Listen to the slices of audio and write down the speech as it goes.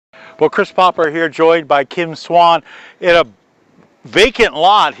Well, Chris Popper here, joined by Kim Swan in a vacant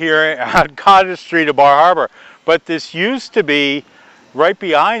lot here on Cottage Street of Bar Harbor. But this used to be right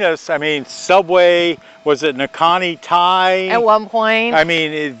behind us. I mean, Subway, was it Nakani Thai? At one point. I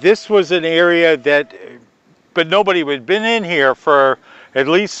mean, this was an area that, but nobody had been in here for at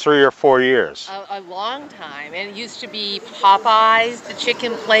least 3 or 4 years. A long time. And it used to be Popeyes, the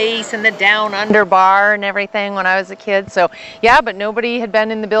chicken place, and the Down Under bar and everything when I was a kid. So yeah, but nobody had been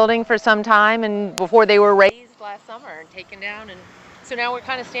in the building for some time, and before they were raised last summer and taken down, and so now we're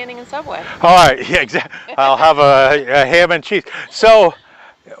kind of standing in Subway. All right, yeah, exactly. I'll have a ham and cheese. So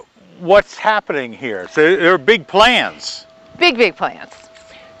what's happening here? So there are big plans. Big plans.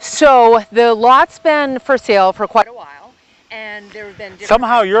 So the lot's been for sale for quite a while. And there have been different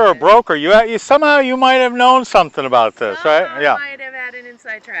somehow you're a broker. Somehow you might have known something about this, right? Yeah. I might have had an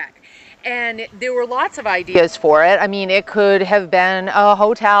inside track. And there were lots of ideas for it. I mean, it could have been a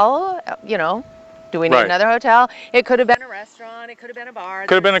hotel, you know. Do we need another hotel? It could have been a restaurant. It could have been a bar.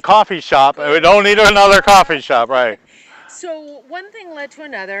 Could have been a coffee shop. We don't need another coffee shop, right? So one thing led to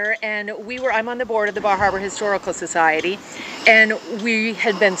another, and I'm on the board of the Bar Harbor Historical Society, and we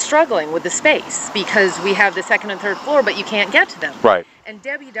had been struggling with the space because we have the second and third floor, but you can't get to them. Right. And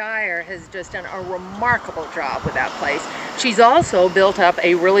Debbie Dyer has just done a remarkable job with that place. She's also built up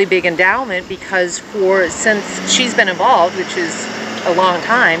a really big endowment because since she's been involved, which is a long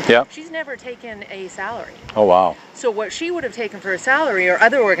time, she's never taken a salary. Oh, wow. So what she would have taken for a salary, or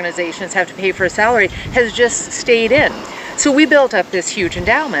other organizations have to pay for a salary, has just stayed in. So we built up this huge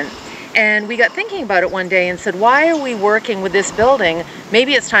endowment, and we got thinking about it one day and said, why are we working with this building?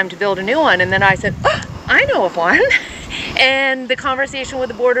 Maybe it's time to build a new one. And then I said, oh, I know of one. And the conversation with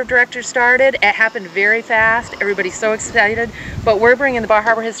the board of directors started. It happened very fast. Everybody's so excited. But we're bringing the Bar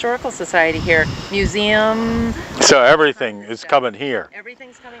Harbor Historical Society here. Museum. So everything is coming here.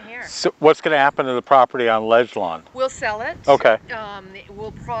 Everything's coming here. So what's going to happen to the property on Ledge Lawn? We'll sell it. Okay.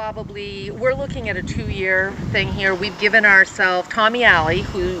 We're looking at a 2-year thing here. We've given ourselves, Tommy Alley,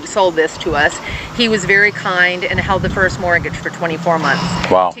 who sold this to us, he was very kind and held the first mortgage for 24 months.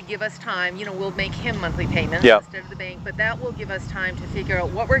 Wow. To give us time, you know, we'll make him monthly payments instead of the bank, but that will give us time to figure out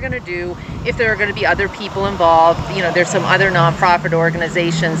what we're going to do, if there are going to be other people involved. You know, there's some other nonprofit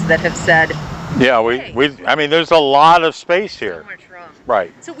organizations that have said, yeah, I mean, there's a lot of space here. So much room.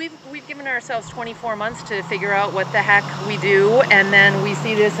 Right. So we've given ourselves 24 months to figure out what the heck we do, and then we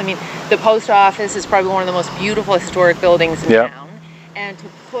see this. I mean, the post office is probably one of the most beautiful historic buildings in town, and to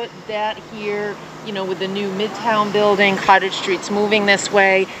put that here, you know, with the new Midtown building, Cottage Street's moving this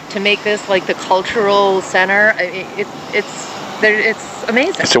way, to make this like the cultural center, it's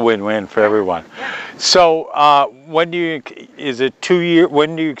amazing. It's a win-win for everyone. Yeah. So when do you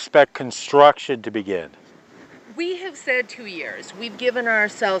expect construction to begin? We have said 2 years. We've given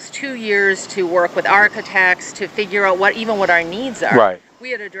ourselves 2 years to work with architects to figure out what our needs are. Right.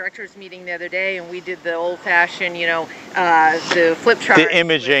 We had a directors meeting the other day, and we did the old-fashioned, you know, the flip chart. The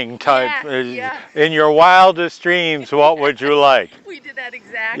imaging type. In your wildest dreams, what would you like? We did that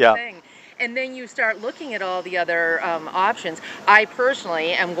exact thing. And then you start looking at all the other options. I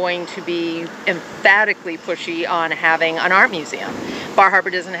personally am going to be emphatically pushy on having an art museum. Bar Harbor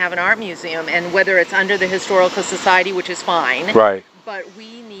doesn't have an art museum, and whether it's under the Historical Society, which is fine, right, but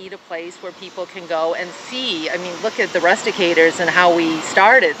we need a place where people can go and see. I mean, look at the rusticators and how we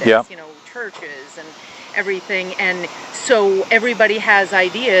started this, you know, churches and everything. And so everybody has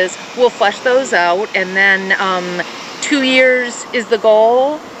ideas. We'll flesh those out, and then 2 years is the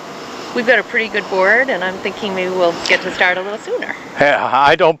goal. We've got a pretty good board, and I'm thinking maybe we'll get to start a little sooner.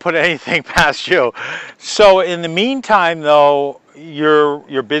 I don't put anything past you. So in the meantime, though,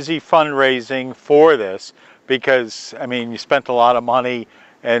 you're busy fundraising for this, because I mean, you spent a lot of money,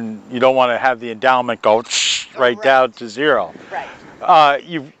 and you don't want to have the endowment go right down to zero. Right.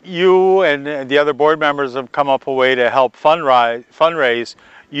 You and the other board members have come up with a way to help fundraise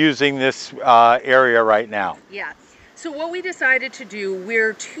using this area right now. Yeah. So what we decided to do,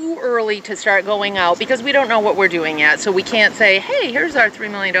 we're too early to start going out because we don't know what we're doing yet. So we can't say, hey, here's our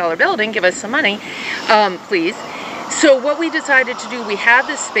 $3 million building, give us some money, please. So what we decided to do, we have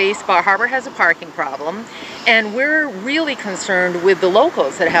this space. Bar Harbor has a parking problem, and we're really concerned with the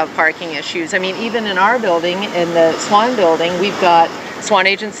locals that have parking issues. I mean, even in our building, in the Swan building, we've got Swan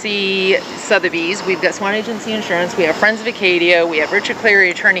Agency Sotheby's, we've got Swan Agency Insurance, we have Friends of Acadia, we have Richard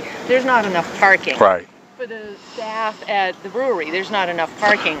Cleary Attorney. There's not enough parking. Right. For the staff at the brewery, there's not enough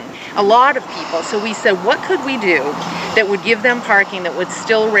parking. A lot of people. So we said, what could we do that would give them parking that would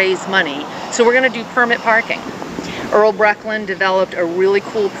still raise money? So we're going to do permit parking. Earl Brecklin developed a really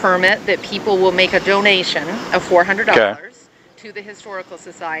cool permit that people will make a donation of $400 to the Historical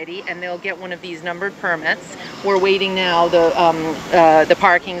Society, and they'll get one of these numbered permits. We're waiting now. The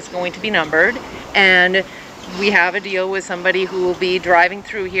parking is going to be numbered, and we have a deal with somebody who will be driving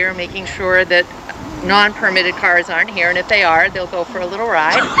through here, making sure that non-permitted cars aren't here, and if they are, they'll go for a little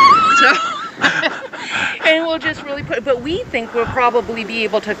ride. And we'll just really but we think we'll probably be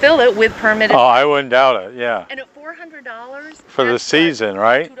able to fill it with permitted. Oh, I wouldn't doubt it, yeah. And at $400 for the season,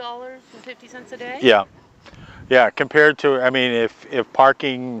 right? $2.50 a day? Yeah. Yeah, compared to, I mean, if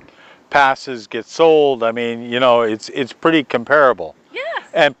parking passes get sold, I mean, you know, it's pretty comparable. Yes.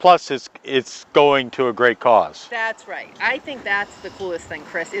 And plus it's going to a great cause. That's right. I think that's the coolest thing,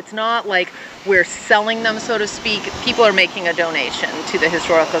 Chris. It's not like we're selling them, so to speak. People are making a donation to the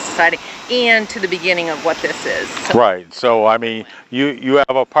Historical Society and to the beginning of what this is. So. Right. So, I mean, you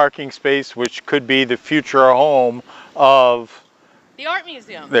have a parking space which could be the future home of the art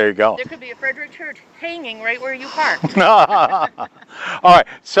museum. There you go. There could be a Frederick Church hanging right where you park. All right.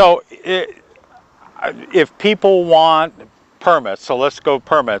 So if people want permits, so let's go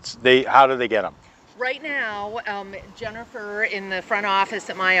permits, how do they get them? Right now, Jennifer in the front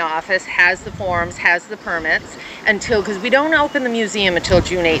office at my office has the forms, has the permits, because we don't open the museum until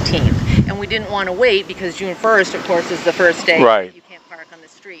June 18th. And we didn't want to wait because June 1st, of course, is the first day right. You can't park on the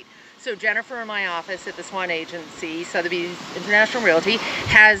street. So Jennifer in my office at the Swan Agency, Sotheby's International Realty,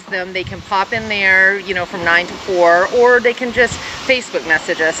 has them. They can pop in there, you know, from 9 to 4, or they can just Facebook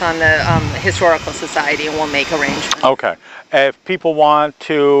message us on the Historical Society, and we'll make arrangements. Okay. If people want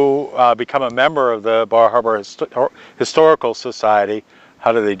to become a member of the Bar Harbor Historical Society,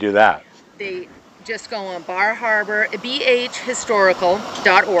 how do they do that? They just go on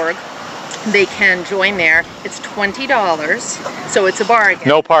bhhistorical.org. They can join there. It's $20, so it's a bargain.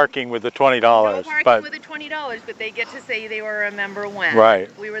 No parking with the $20. No parking with the $20, but they get to say they were a member when. Right.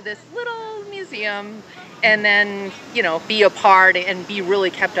 We were this little museum, and then, you know, be a part and be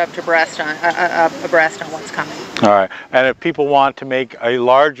really kept up to abreast on what's coming. All right. And if people want to make a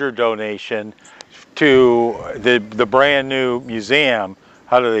larger donation to the brand new museum,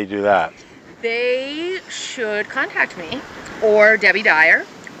 how do they do that? They should contact me or Debbie Dyer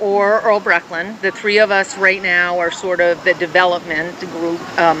or Earl Brecklin. The three of us right now are sort of the development group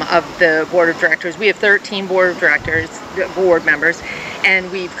of the board of directors. We have 13 board members,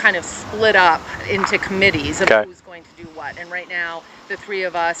 and we've kind of split up into committees of who's going to do what. And right now, the three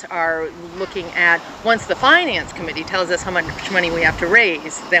of us are looking at, once the finance committee tells us how much money we have to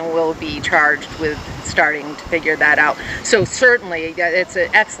raise, then we'll be charged with starting to figure that out. So certainly, it's an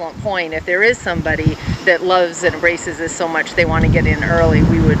excellent point. If there is somebody that loves and embraces this so much they want to get in early,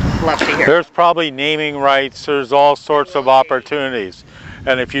 we would love to hear. There's probably naming rights, there's all sorts of opportunities.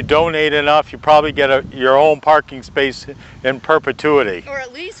 And if you donate enough, you probably get your own parking space in perpetuity. Or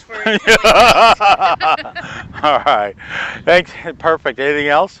at least for All right. Thanks. Perfect. Anything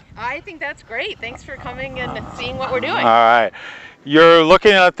else? I think that's great. Thanks for coming and seeing what we're doing. All right. You're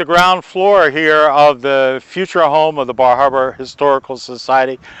looking at the ground floor here of the future home of the Bar Harbor Historical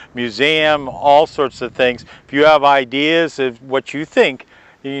Society Museum, all sorts of things. If you have ideas of what you think,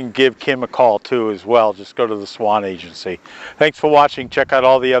 you can give Kim a call too as well. Just go to the Swan Agency. Thanks for watching. Check out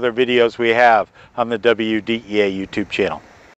all the other videos we have on the WDEA YouTube channel.